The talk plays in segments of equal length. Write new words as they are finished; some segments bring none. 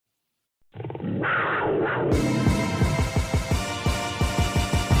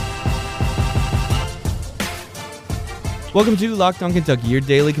Welcome to Locked On Kentucky, your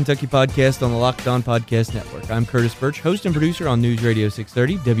daily Kentucky podcast on the Locked On Podcast Network. I'm Curtis Birch, host and producer on News Radio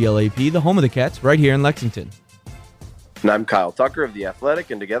 630, WLAP, the home of the Cats, right here in Lexington. And I'm Kyle Tucker of The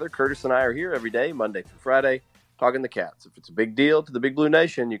Athletic, and together Curtis and I are here every day, Monday through Friday, talking the Cats. If it's a big deal to the Big Blue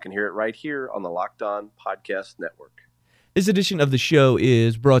Nation, you can hear it right here on the Locked On Podcast Network. This edition of the show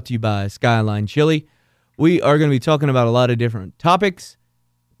is brought to you by Skyline Chili. We are going to be talking about a lot of different topics.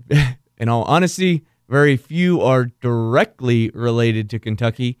 In all honesty, very few are directly related to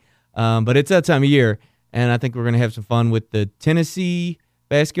Kentucky, but it's that time of year, and I think we're going to have some fun with the Tennessee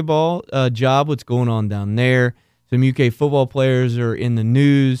basketball job, what's going on down there. Some UK football players are in the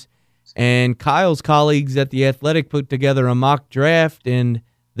news, and Kyle's colleagues at The Athletic put together a mock draft, and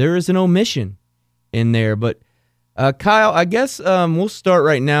there is an omission in there. But, Kyle, I guess we'll start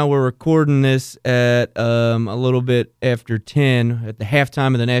right now. We're recording this at a little bit after 10 at the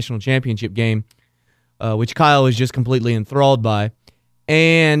halftime of the national championship game, which Kyle is just completely enthralled by.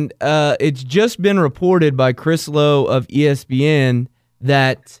 And it's just been reported by Chris Lowe of ESPN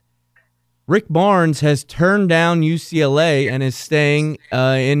that Rick Barnes has turned down UCLA and is staying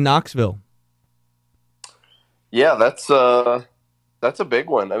in Knoxville. Yeah, that's a big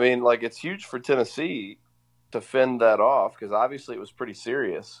one. I mean, like, it's huge for Tennessee to fend that off because obviously it was pretty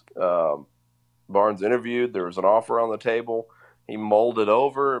serious. Barnes interviewed. There was an offer on the table. He mulled it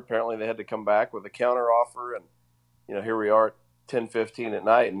over. Apparently they had to come back with a counter offer. And, you know, here we are at 10:15 at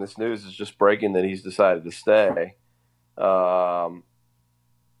night, and this news is just breaking that he's decided to stay.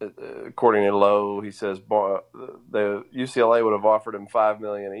 According to Lowe, he says the UCLA would have offered him $5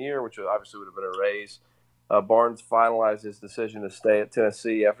 million a year, which obviously would have been a raise. Barnes finalized his decision to stay at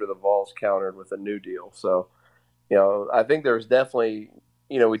Tennessee after the Vols countered with a new deal. So, you know, I think there's definitely,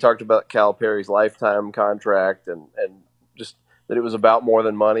 you know, we talked about Calipari's lifetime contract and just that it was about more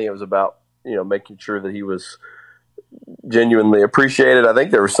than money. It was about, you know, making sure that he was genuinely appreciated. I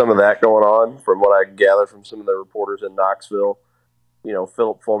think there was some of that going on from what I gathered from some of the reporters in Knoxville. You know,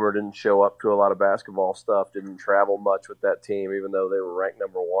 Philip Fulmer didn't show up to a lot of basketball stuff, didn't travel much with that team, even though they were ranked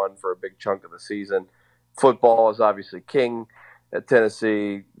number one for a big chunk of the season. Football is obviously king at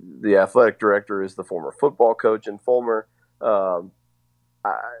Tennessee. The athletic director is the former football coach in Fulmer. I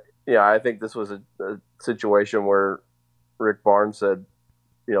think this was a situation where Rick Barnes said,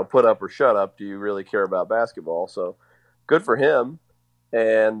 you know, put up or shut up. Do you really care about basketball? So good for him.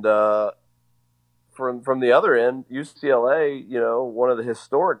 And from the other end, UCLA, you know, one of the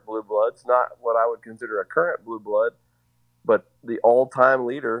historic blue bloods, not what I would consider a current blue blood, but the all-time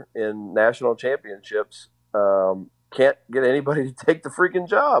leader in national championships, can't get anybody to take the freaking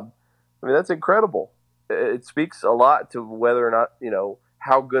job. I mean, that's incredible. It speaks a lot to whether or not, you know,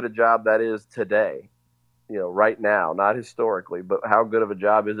 how good a job that is today, you know, right now, not historically, but how good of a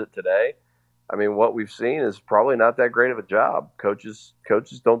job is it today? I mean, what we've seen is probably not that great of a job. Coaches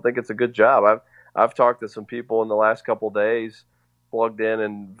don't think it's a good job. I've talked to some people in the last couple of days, plugged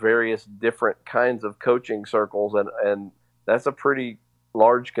in various different kinds of coaching circles, and that's a pretty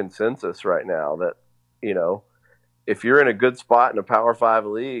large consensus right now that, you know, if you're in a good spot in a Power 5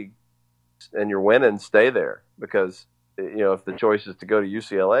 league and you're winning, stay there because, you know, if the choice is to go to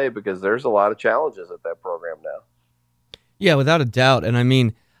UCLA, because there's a lot of challenges at that program now. Yeah, without a doubt. And I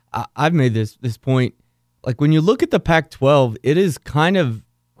mean, I've made this point. Like, when you look at the Pac-12, it is kind of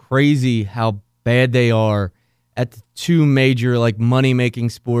crazy how bad they are at the two major, like,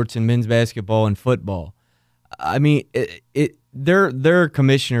 money-making sports in men's basketball and football. I mean, their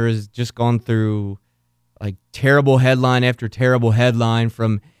commissioner has just gone through, like, terrible headline after terrible headline,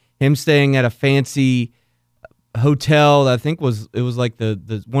 from him staying at a fancy hotel that I think was like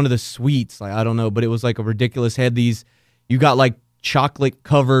the one of the suites, like, I don't know, but it was like a ridiculous, had these, you got like chocolate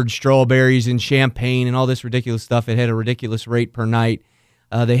covered strawberries and champagne and all this ridiculous stuff. It had a ridiculous rate per night.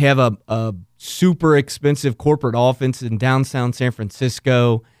 They have a super expensive corporate office in downtown San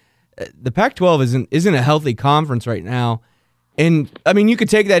Francisco. The Pac-12 isn't a healthy conference right now. And, I mean, you could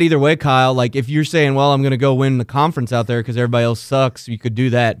take that either way, Kyle. Like, if you're saying, well, I'm going to go win the conference out there because everybody else sucks, you could do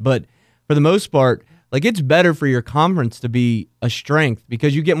that. But for the most part, like, it's better for your conference to be a strength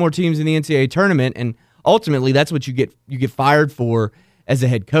because you get more teams in the NCAA tournament, and ultimately that's what you get fired for as a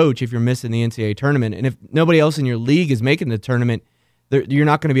head coach if you're missing the NCAA tournament. And if nobody else in your league is making the tournament, you're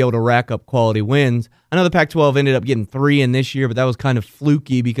not going to be able to rack up quality wins. I know the Pac-12 ended up getting 3 in this year, but that was kind of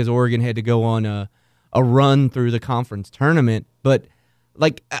fluky because Oregon had to go on a run through the conference tournament. But,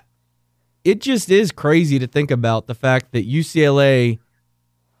 like, it just is crazy to think about the fact that UCLA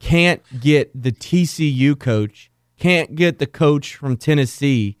can't get the TCU coach, can't get the coach from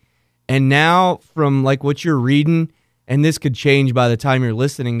Tennessee, And now from like what you're reading, and this could change by the time you're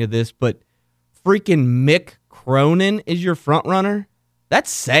listening to this, but freaking Mick Cronin is your front runner?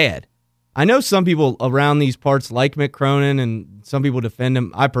 That's sad. I know some people around these parts like Mick Cronin and some people defend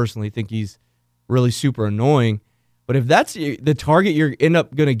him. I personally think he's really super annoying. But if that's the target you're end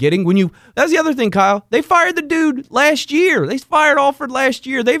up going to getting, that's the other thing, Kyle. They fired the dude last year. They fired Alford last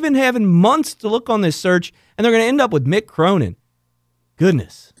year. They've been having months to look on this search, and they're going to end up with Mick Cronin.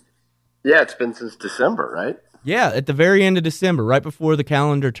 Goodness. Yeah, it's been since December, right? Yeah, at the very end of December, right before the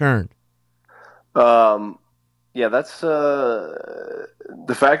calendar turned. Yeah, that's the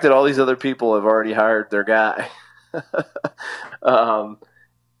fact that all these other people have already hired their guy,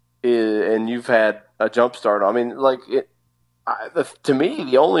 and you've had a jump start. I mean, like to me,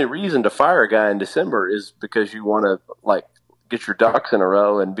 the only reason to fire a guy in December is because you want to like get your ducks in a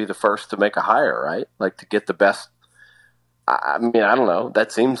row and be the first to make a hire, right? Like to get the best. I mean, I don't know.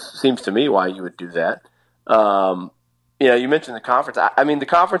 That seems to me why you would do that. You mentioned the conference. I mean, the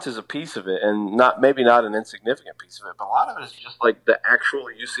conference is a piece of it, and maybe not an insignificant piece of it, but a lot of it is just like the actual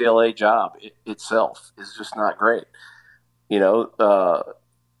UCLA job itself is just not great.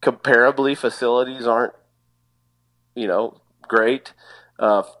 Comparably, facilities aren't, great.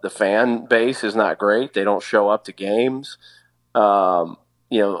 The fan base is not great. They don't show up to games. I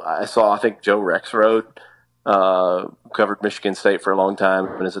think Joe Rexrode covered Michigan State for a long time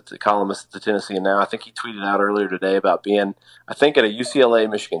and is the columnist at the Tennessean now. I think he tweeted out earlier today about being, I think, at a UCLA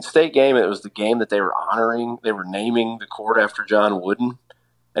Michigan State game. It was the game that they were honoring. They were naming the court after John Wooden,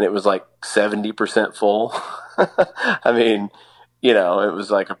 and it was like 70% full. I mean, it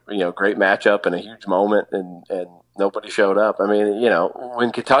was like a great matchup and a huge moment, and nobody showed up. I mean,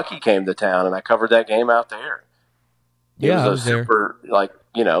 when Kentucky came to town, and I covered that game out there. Yeah, it was a super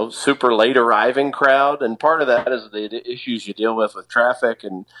super late arriving crowd, and part of that is the issues you deal with traffic,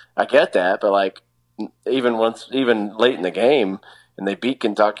 and I get that, but like even late in the game, and they beat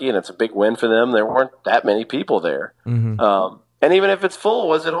Kentucky, and it's a big win for them. There weren't that many people there, and even if it's full,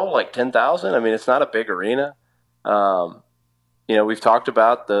 was it hold like 10,000? I mean, it's not a big arena. We've talked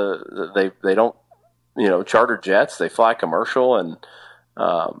about they don't charter jets, they fly commercial, and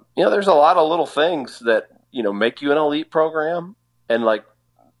there's a lot of little things that make you an elite program, and like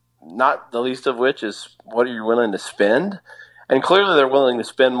not the least of which is what are you willing to spend? And clearly they're willing to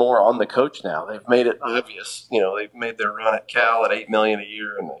spend more on the coach now. They've made it obvious. They've made their run at Cal at $8 million a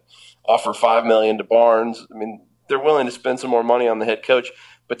year, and they offer $5 million to Barnes. I mean, they're willing to spend some more money on the head coach.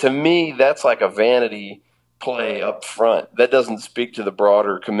 But to me, that's like a vanity play up front. That doesn't speak to the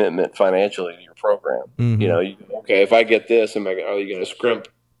broader commitment financially to your program. Okay, if I get this, are you going to scrimp?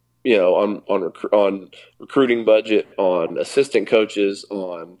 On recruiting budget, on assistant coaches,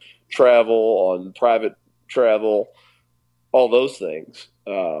 on travel, on private travel, all those things.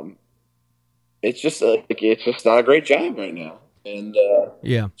 It's just not a great job right now, and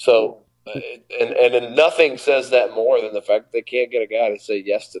So, and nothing says that more than the fact that they can't get a guy to say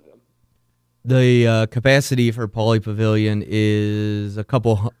yes to them. The capacity for Pauley Pavilion is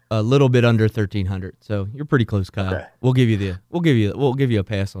a little bit under 1,300. So you're pretty close, Kyle. Okay. We'll give you a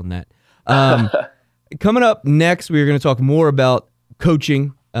pass on that. Coming up next, we're going to talk more about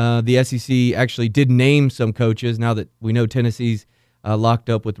coaching. The SEC actually did name some coaches now that we know Tennessee's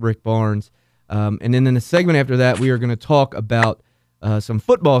locked up with Rick Barnes. And then in the segment after that, we are going to talk about some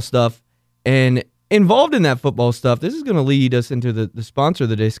football stuff. And involved in that football stuff, this is going to lead us into the sponsor of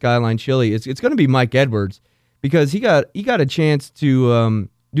the day, Skyline Chili. It's going to be Mike Edwards, because he got a chance to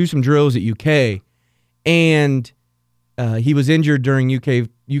do some drills at UK, and he was injured during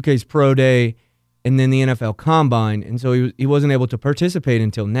UK's Pro Day and then the NFL Combine, and so he wasn't able to participate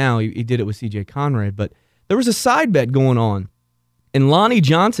until now. He did it with CJ Conrad, but there was a side bet going on, and Lonnie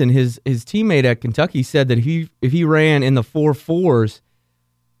Johnson, his teammate at Kentucky, said that if he ran in the 4.4s,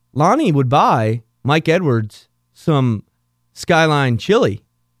 Lonnie would buy Mike Edwards some Skyline Chili,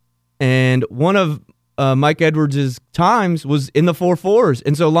 and one of Mike Edwards' times was in the 4.4s,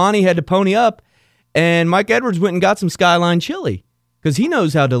 and so Lonnie had to pony up, and Mike Edwards went and got some Skyline Chili because he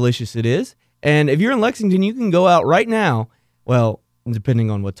knows how delicious it is. And if you're in Lexington, you can go out right now. Well, depending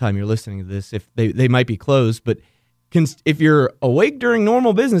on what time you're listening to this, if they might be closed, but if you're awake during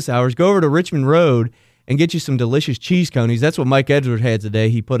normal business hours, go over to Richmond Road and get you some delicious cheese conies. That's what Mike Edwards had today.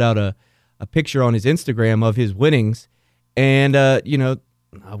 He put out a picture on his Instagram of his winnings. And,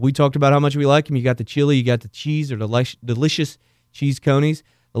 we talked about how much we like him. You got the chili, you got the cheese, or the delicious cheese conies.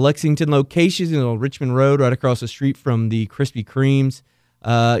 The Lexington locations, Richmond Road, right across the street from the Krispy Kremes.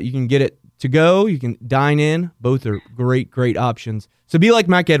 You can get it to go. You can dine in. Both are great, great options. So be like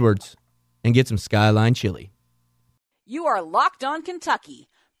Mike Edwards and get some Skyline Chili. You are Locked On Kentucky,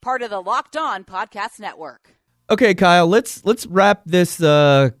 part of the Locked On Podcast Network. Okay, Kyle, let's wrap this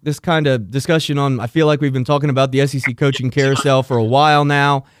this kind of discussion on. I feel like we've been talking about the SEC coaching carousel for a while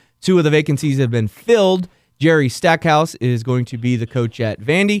now. 2 of the vacancies have been filled. Jerry Stackhouse is going to be the coach at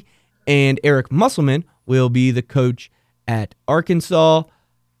Vandy, and Eric Musselman will be the coach at Arkansas.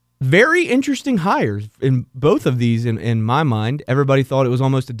 Very interesting hires in both of these in my mind. Everybody thought it was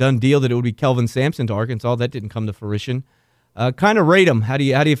almost a done deal that it would be Kelvin Sampson to Arkansas. That didn't come to fruition. Kind of rate them. How do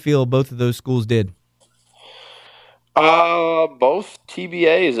you feel both of those schools did? Both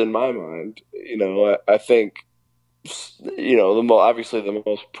TBAs in my mind. I think, obviously the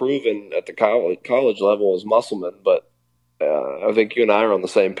most proven at the college level is Musselman, but I think you and I are on the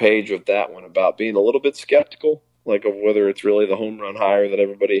same page with that one about being a little bit skeptical, like of whether it's really the home run hire that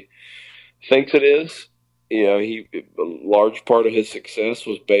everybody thinks it is. A large part of his success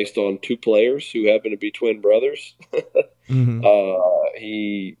was based on 2 players who happen to be twin brothers. Mm-hmm.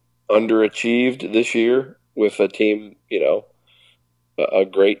 He underachieved this year with a team, a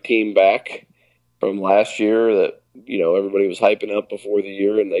great team back from last year that, everybody was hyping up before the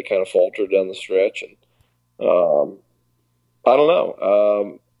year, and they kind of faltered down the stretch. And I don't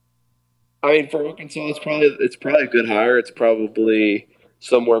know. For Arkansas, it's probably a good hire. It's probably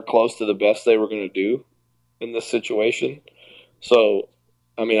somewhere close to the best they were going to do in this situation. So,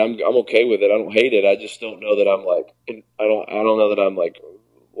 I'm okay with it. I don't hate it. I just don't know that I'm I don't know that I'm like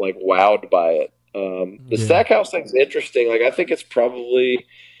wowed by it. The Stackhouse thing's interesting. I think it's probably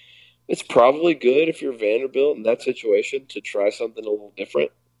good if you're Vanderbilt in that situation to try something a little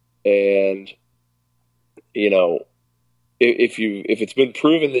different. And if it's been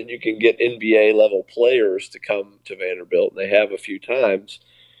proven that you can get NBA level players to come to Vanderbilt, and they have a few times,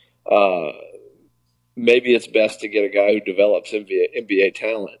 maybe it's best to get a guy who develops NBA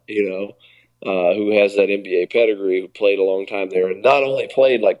talent, who has that NBA pedigree, who played a long time there, and not only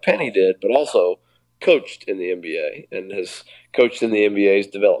played like Penny did, but also coached in the NBA and has coached in the NBA's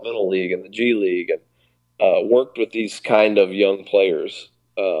developmental league and the G League, and worked with these kind of young players.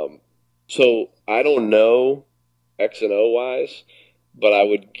 So I don't know X and O wise, but I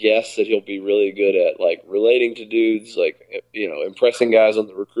would guess that he'll be really good at relating to dudes, impressing guys on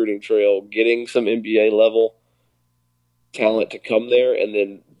the recruiting trail, getting some NBA level talent to come there, and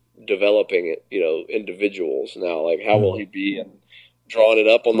then developing it, individuals. Now, how will he be and drawing it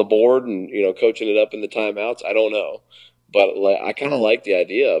up on the board and, coaching it up in the timeouts? I don't know, but I kind of like the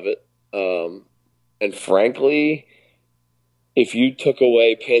idea of it. And frankly, if you took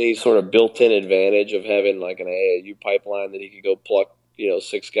away Penny's sort of built-in advantage of having an AAU pipeline that he could go pluck,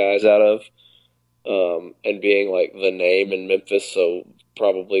 6 guys out of, and being the name in Memphis, so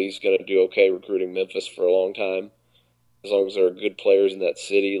probably he's going to do okay recruiting Memphis for a long time, as long as there are good players in that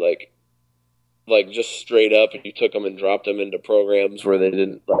city. Just straight up, if you took them and dropped them into programs where they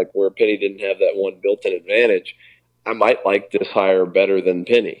didn't where Penny didn't have that one built-in advantage, I might like this hire better than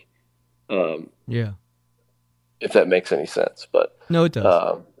Penny. Yeah. If that makes any sense, but no, it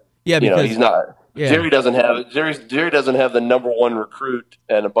does. Because he's not. Yeah. Jerry doesn't have the number 1 recruit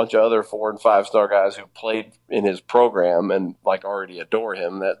and a bunch of other 4 and 5-star guys who played in his program and already adore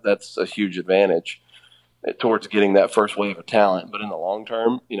him. That's a huge advantage towards getting that first wave of talent. But in the long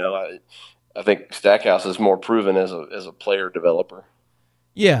term, I think Stackhouse is more proven as a player developer.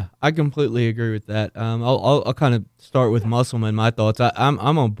 Yeah, I completely agree with that. I'll kind of start with Musselman. My thoughts. I'm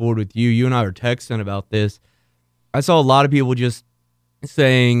on board with you. You and I were texting about this. I saw a lot of people just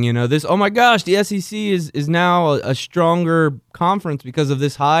saying, this, oh my gosh, the SEC is now a stronger conference because of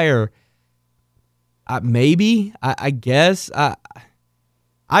this hire. Maybe, I guess.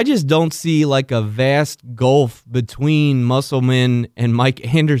 I just don't see a vast gulf between Musselman and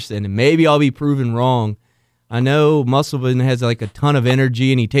Mike Anderson, and maybe I'll be proven wrong. I know Musselman has a ton of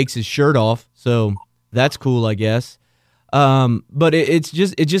energy and he takes his shirt off, so that's cool, I guess. But it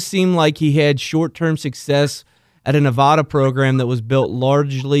just seemed like he had short-term success at a Nevada program that was built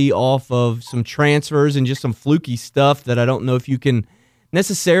largely off of some transfers and just some fluky stuff that I don't know if you can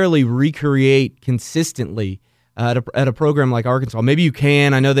necessarily recreate consistently at a program like Arkansas. Maybe you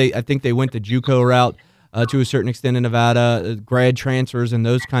can. I think they went the JUCO route to a certain extent in Nevada, grad transfers and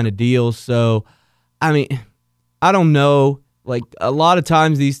those kind of deals. So, I don't know. A lot of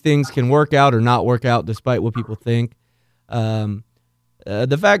times these things can work out or not work out despite what people think.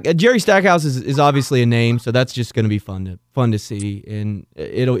 The fact Jerry Stackhouse is obviously a name, so that's just going to be fun to see, and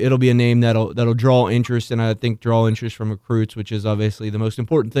it'll be a name that'll draw interest, and I think draw interest from recruits, which is obviously the most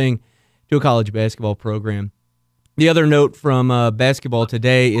important thing to a college basketball program. The other note from basketball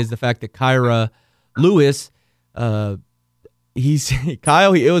today is the fact that Kyra Lewis, Kyle.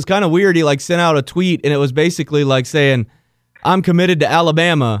 It was kind of weird. He sent out a tweet, and it was basically saying, I'm committed to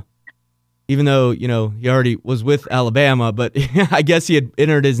Alabama, even though, he already was with Alabama, but I guess he had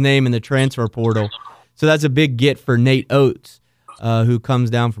entered his name in the transfer portal. So that's a big get for Nate Oates, who comes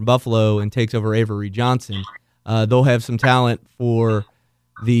down from Buffalo and takes over Avery Johnson. They'll have some talent for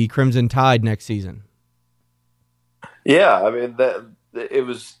the Crimson Tide next season. Yeah, I mean, it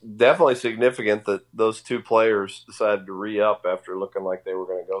was definitely significant that those two players decided to re-up after looking like they were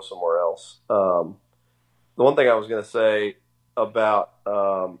going to go somewhere else. The one thing I was going to say about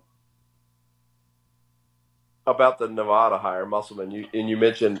the Nevada hire, Musselman, you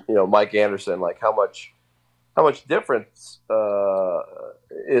mentioned, Mike Anderson, like how much difference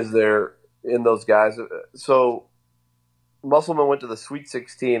is there in those guys? So Musselman went to the Sweet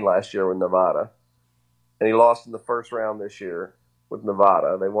 16 last year with Nevada, and he lost in the first round this year with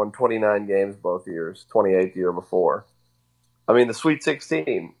Nevada. They won 29 games both years, 28 the year before. I mean, the Sweet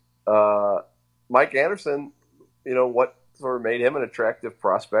 16. Mike Anderson, what sort of made him an attractive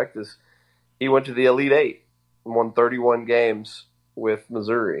prospect is he went to the Elite Eight and won 31 games with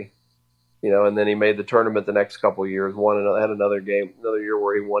Missouri. And then he made the tournament the next couple of years, had another year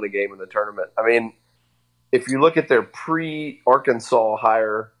where he won a game in the tournament. I mean, if you look at their pre-Arkansas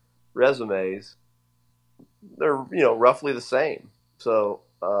hire resumes, they're, roughly the same. So,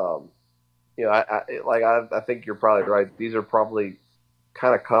 I think you're probably right. These are probably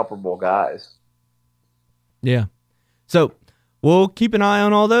kind of comparable guys. Yeah. So we'll keep an eye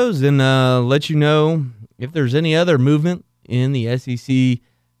on all those and let you know if there's any other movement in the SEC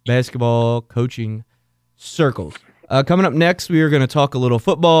basketball coaching circles. Coming up next, we are going to talk a little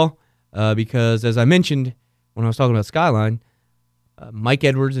football because, as I mentioned when I was talking about Skyline, Mike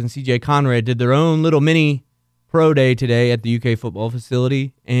Edwards and CJ Conrad did their own little mini pro day today at the UK football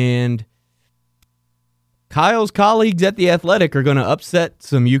facility, and Kyle's colleagues at The Athletic are going to upset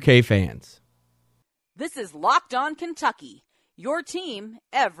some UK fans. This is Locked On Kentucky, your team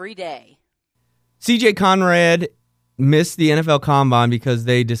every day. CJ Conrad missed the NFL Combine because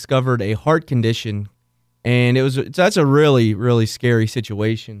they discovered a heart condition, and that's a really, really scary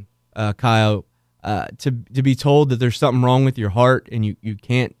situation, Kyle, to be told that there's something wrong with your heart and you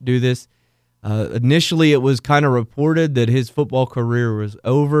can't do this. Initially, it was kind of reported that his football career was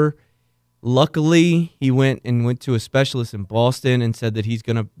over. Luckily, he went to a specialist in Boston and said that he's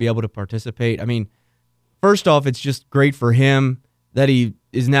going to be able to participate. I mean, first off, it's just great for him that he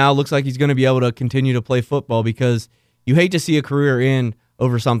is now looks like he's going to be able to continue to play football, because you hate to see a career end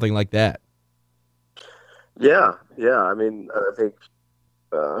over something like that. Yeah. I mean, I think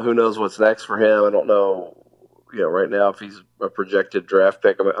who knows what's next for him. I don't know, right now if he's a projected draft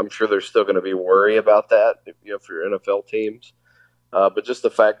pick. I'm sure there's still going to be worry about that, for your NFL teams. But just the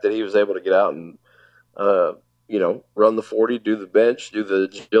fact that he was able to get out and, run the 40, do the bench, do the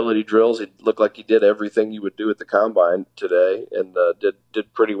agility drills. It looked like he did everything you would do at the Combine today, and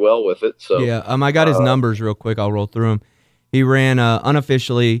did pretty well with it. So yeah, I got his numbers real quick. I'll roll through them. He ran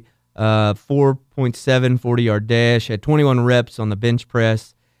unofficially 4.7 40-yard dash, had 21 reps on the bench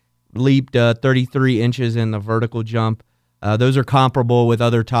press, leaped 33 inches in the vertical jump. Those are comparable with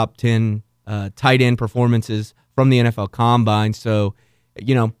other top 10 tight end performances from the NFL Combine. So,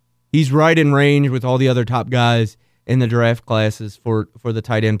 he's right in range with all the other top guys in the draft classes for the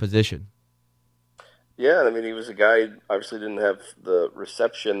tight end position. Yeah, I mean, he was a guy who obviously didn't have the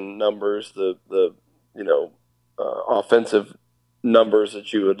reception numbers, the offensive numbers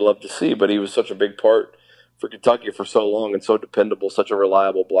that you would love to see, but he was such a big part for Kentucky for so long and so dependable, such a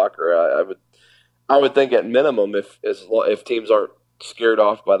reliable blocker. I would think at minimum, if teams aren't scared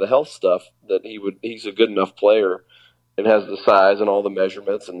off by the health stuff, that he's a good enough player and has the size and all the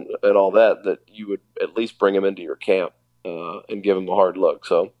measurements and all that you would at least bring him into your camp and give him a hard look.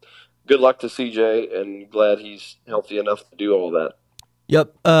 So good luck to CJ, and glad he's healthy enough to do all that.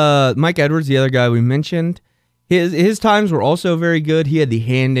 Yep. Mike Edwards, the other guy we mentioned, his times were also very good. He had the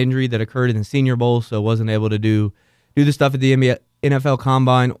hand injury that occurred in the Senior Bowl, so wasn't able to do the stuff at the NFL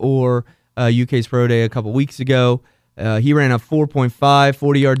Combine or UK's Pro Day a couple weeks ago. He ran a 4.5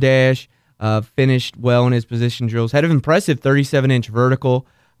 40-yard dash, finished well in his position drills, had an impressive 37-inch vertical.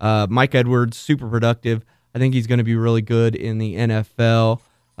 Mike Edwards, super productive. I think he's going to be really good in the NFL.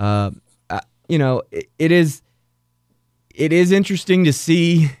 It is interesting to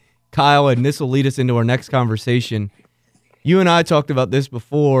see, Kyle, and this will lead us into our next conversation. You and I talked about this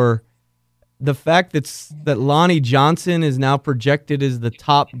before. The fact that Lonnie Johnson is now projected as the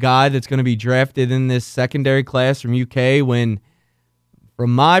top guy that's going to be drafted in this secondary class from UK, when,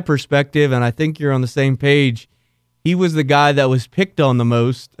 from my perspective, and I think you're on the same page, he was the guy that was picked on the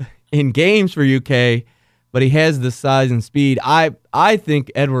most in games for UK, but he has the size and speed. I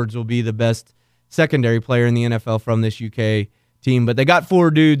think Edwards will be the best secondary player in the NFL from this UK team, but they got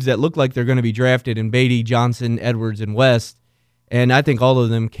 4 dudes that look like they're going to be drafted in Beatty, Johnson, Edwards, and West, and I think all of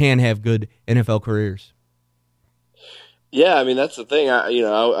them can have good NFL careers. Yeah, I mean, that's the thing.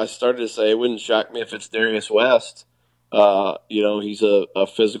 I started to say it wouldn't shock me if it's Darius West. He's a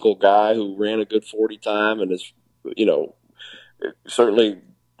physical guy who ran a good 40 time and is, certainly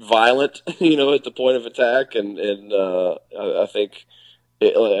violent, at the point of attack. And I think,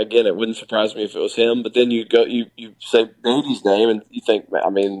 it wouldn't surprise me if it was him. But then you say Beatty's name and you think, I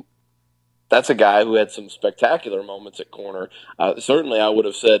mean, that's a guy who had some spectacular moments at corner. Certainly I would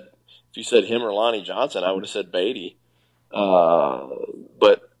have said, if you said him or Lonnie Johnson, I would have said Beatty.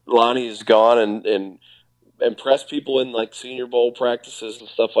 But Lonnie is gone and impressed people in like Senior Bowl practices and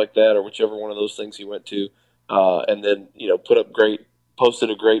stuff like that, or whichever one of those things he went to. And then,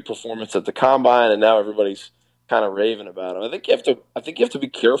 posted a great performance at the combine, and now everybody's kind of raving about him. I think you have to be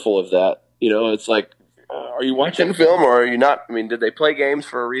careful of that. It's like, are you watching film or are you not? I mean, did they play games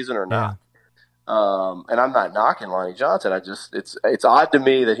for a reason or not? Yeah. And I'm not knocking Lonnie Johnson. It's odd to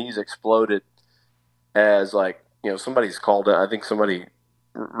me that he's exploded as like, somebody's called it. I think somebody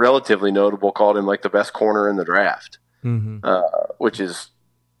relatively notable called him like the best corner in the draft, which is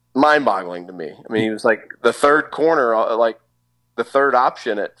mind-boggling to me. I mean, he was like the third corner, like the third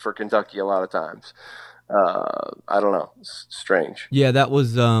option for Kentucky a lot of times. I don't know. It's strange. Yeah, that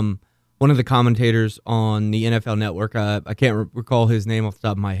was one of the commentators on the NFL Network. I can't recall his name off the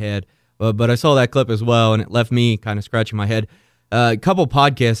top of my head, but I saw that clip as well, and it left me kind of scratching my head. A couple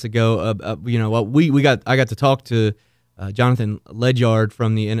podcasts ago, I got to talk to Jonathan Ledyard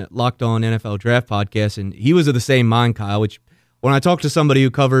from the Locked On NFL Draft podcast, and he was of the same mind, Kyle. Which, when I talk to somebody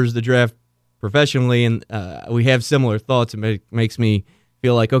who covers the draft professionally, and we have similar thoughts, it makes me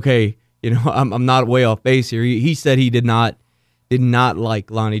feel like, okay, I'm not way off base here. He said he did not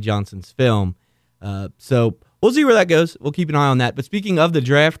like Lonnie Johnson's film, so we'll see where that goes. We'll keep an eye on that. But speaking of the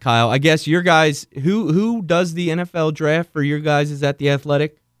draft, Kyle, I guess your guys, who does the NFL draft for your guys? Is that The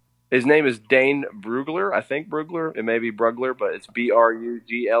Athletic? His name is Dane Brugler. I think Brugler. It may be Brugler, but it's Brugler. If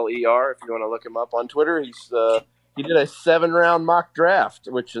you want to look him up on Twitter, he did a 7-round mock draft,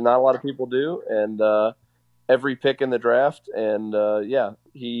 which not a lot of people do, and every pick in the draft. And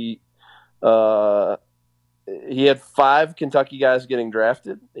he had 5 Kentucky guys getting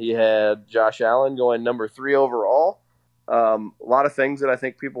drafted. He had Josh Allen going number 3 overall. A lot of things that I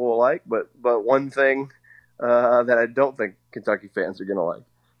think people will like, but one thing that I don't think Kentucky fans are going to like.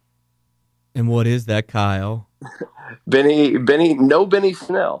 And what is that, Kyle? Benny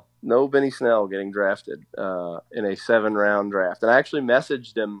Snell. No Benny Snell getting drafted in a 7-round draft. And I actually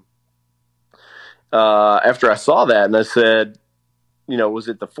messaged him after I saw that, and I said, was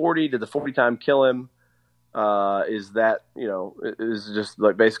it the 40? Did the 40 time kill him? Is that, is just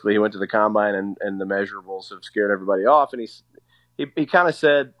like basically he went to the combine and the measurables have scared everybody off. And he kind of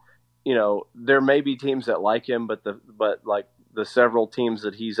said, there may be teams that like him, but the several teams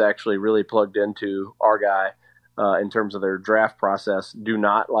that he's actually really plugged into, our guy, in terms of their draft process, do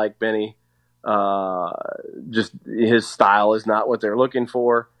not like Benny. Just his style is not what they're looking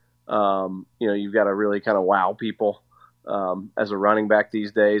for. You've got to really kind of wow people. As a running back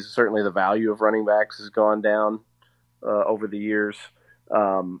these days, certainly the value of running backs has gone down over the years.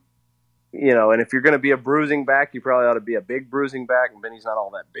 And if you're going to be a bruising back, you probably ought to be a big bruising back, and Benny's not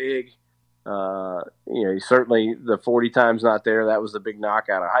all that big. Certainly the 40 times not there. That was the big knock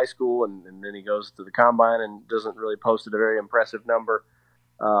out of high school, and then he goes to the combine and doesn't really post at a very impressive number.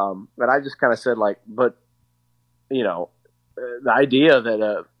 But I just kind of said, the idea that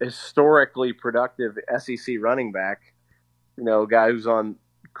a historically productive SEC running back, guy who's on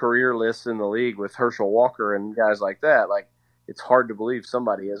career lists in the league with Herschel Walker and guys like that, it's hard to believe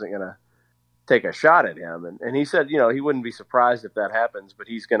somebody isn't going to take a shot at him. And he said, he wouldn't be surprised if that happens, but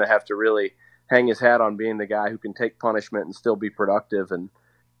he's going to have to really hang his hat on being the guy who can take punishment and still be productive and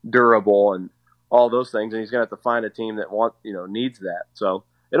durable and all those things. And he's going to have to find a team that needs that. So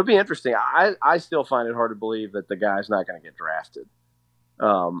it'll be interesting. I still find it hard to believe that the guy's not going to get drafted.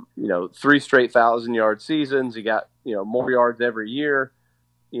 3 straight 1,000-yard seasons. He got, more yards every year.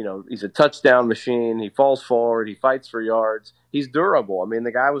 He's a touchdown machine. He falls forward. He fights for yards. He's durable. I mean,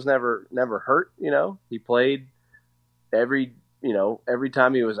 the guy was never hurt. He played every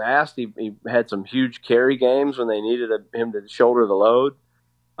time he was asked. He had some huge carry games when they needed him to shoulder the load.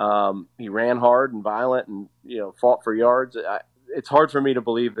 He ran hard and violent and, fought for yards. It's hard for me to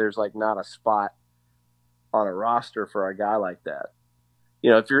believe there's not a spot on a roster for a guy like that.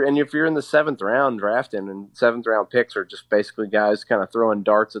 If you're in the 7th round drafting, and 7th round picks are just basically guys kind of throwing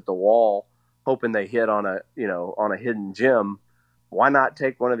darts at the wall, hoping they hit on a hidden gem, why not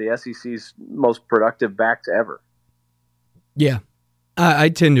take one of the SEC's most productive backs ever? Yeah, I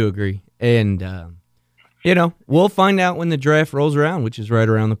tend to agree. And, we'll find out when the draft rolls around, which is right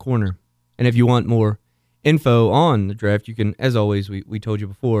around the corner. And if you want more info on the draft, you can, as always, we told you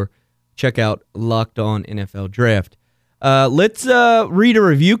before, check out Locked On NFL Draft. Let's read a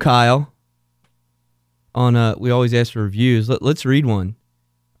review, Kyle. We always ask for reviews. Let's read one.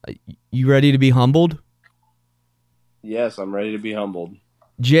 You ready to be humbled? Yes, I'm ready to be humbled.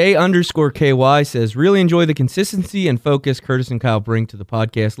 J_KY says, really enjoy the consistency and focus Curtis and Kyle bring to the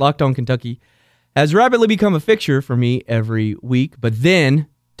podcast. Locked On Kentucky has rapidly become a fixture for me every week, but then, ...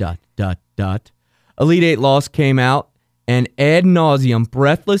 Elite Eight loss came out, and ad nauseum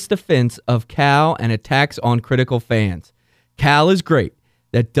breathless defense of Cal and attacks on critical fans. Cal is great.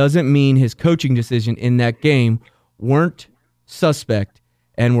 That doesn't mean his coaching decision in that game weren't suspect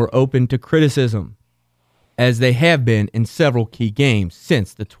and were open to criticism, as they have been in several key games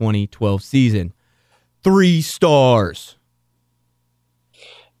since the 2012 season. 3 stars.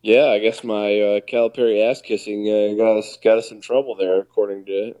 Yeah, I guess my Calipari ass kissing got us in trouble there. According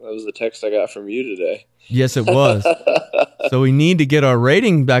to that was the text I got from you today. Yes, it was. So we need to get our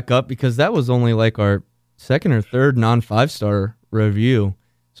rating back up because that was only like our second or third non-5-star review.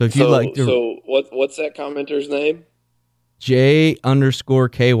 So if you'd like to, what's that commenter's name?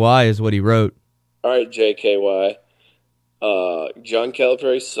 J_KY is what he wrote. All right, JKY. John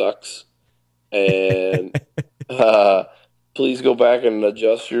Calipari sucks, and please go back and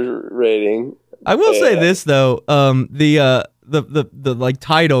adjust your rating. I will say this though, the like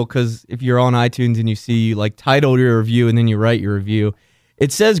title, because if you're on iTunes and you see you like title your review and then you write your review,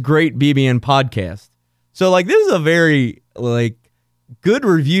 it says Great BBN Podcast. So like this is a very like good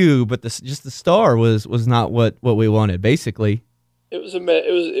review, but just the star was not what we wanted. Basically, it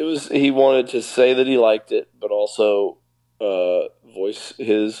was he wanted to say that he liked it, but also voice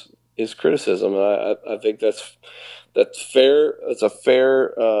his criticism. And I think that's fair. That's a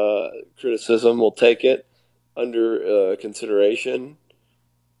fair criticism. We'll take it under consideration.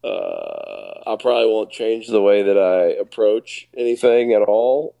 I probably won't change the way that I approach anything at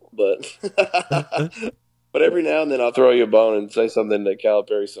all, but but every now and then I'll throw you a bone and say something that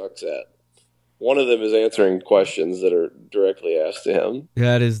Calipari sucks at. One of them is answering questions that are directly asked to him.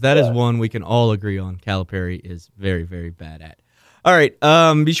 That is one we can all agree on. Calipari is very, very bad at. All right,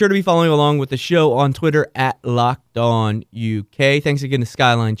 be sure to be following along with the show on Twitter at LockedOnUK. Thanks again to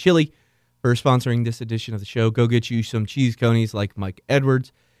Skyline Chili for sponsoring this edition of the show. Go get you some cheese conies like Mike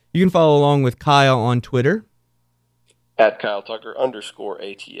Edwards. You can follow along with Kyle on Twitter at Kyle Tucker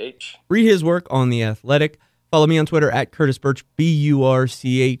 _ATH. Read his work on The Athletic. Follow me on Twitter at Curtis Birch,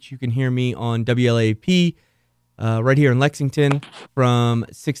 BURCH. You can hear me on WLAP right here in Lexington from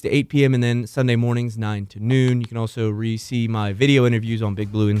 6 to 8 p.m. and then Sunday mornings 9 to noon. You can also see my video interviews on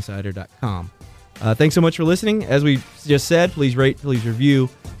BigBlueInsider.com. Thanks so much for listening. As we just said, please rate, please review,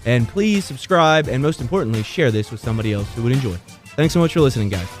 and please subscribe, and most importantly, share this with somebody else who would enjoy. Thanks so much for listening,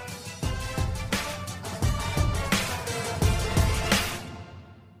 guys.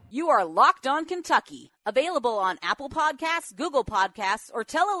 You are Locked On Kentucky, available on Apple Podcasts, Google Podcasts, or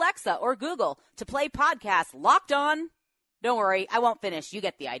tell Alexa or Google to play podcast Locked On. Don't worry, I won't finish. You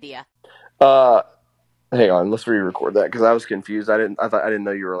get the idea. Hang on, let's re-record that because I was confused. I didn't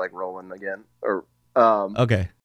know you were like rolling again. Or okay.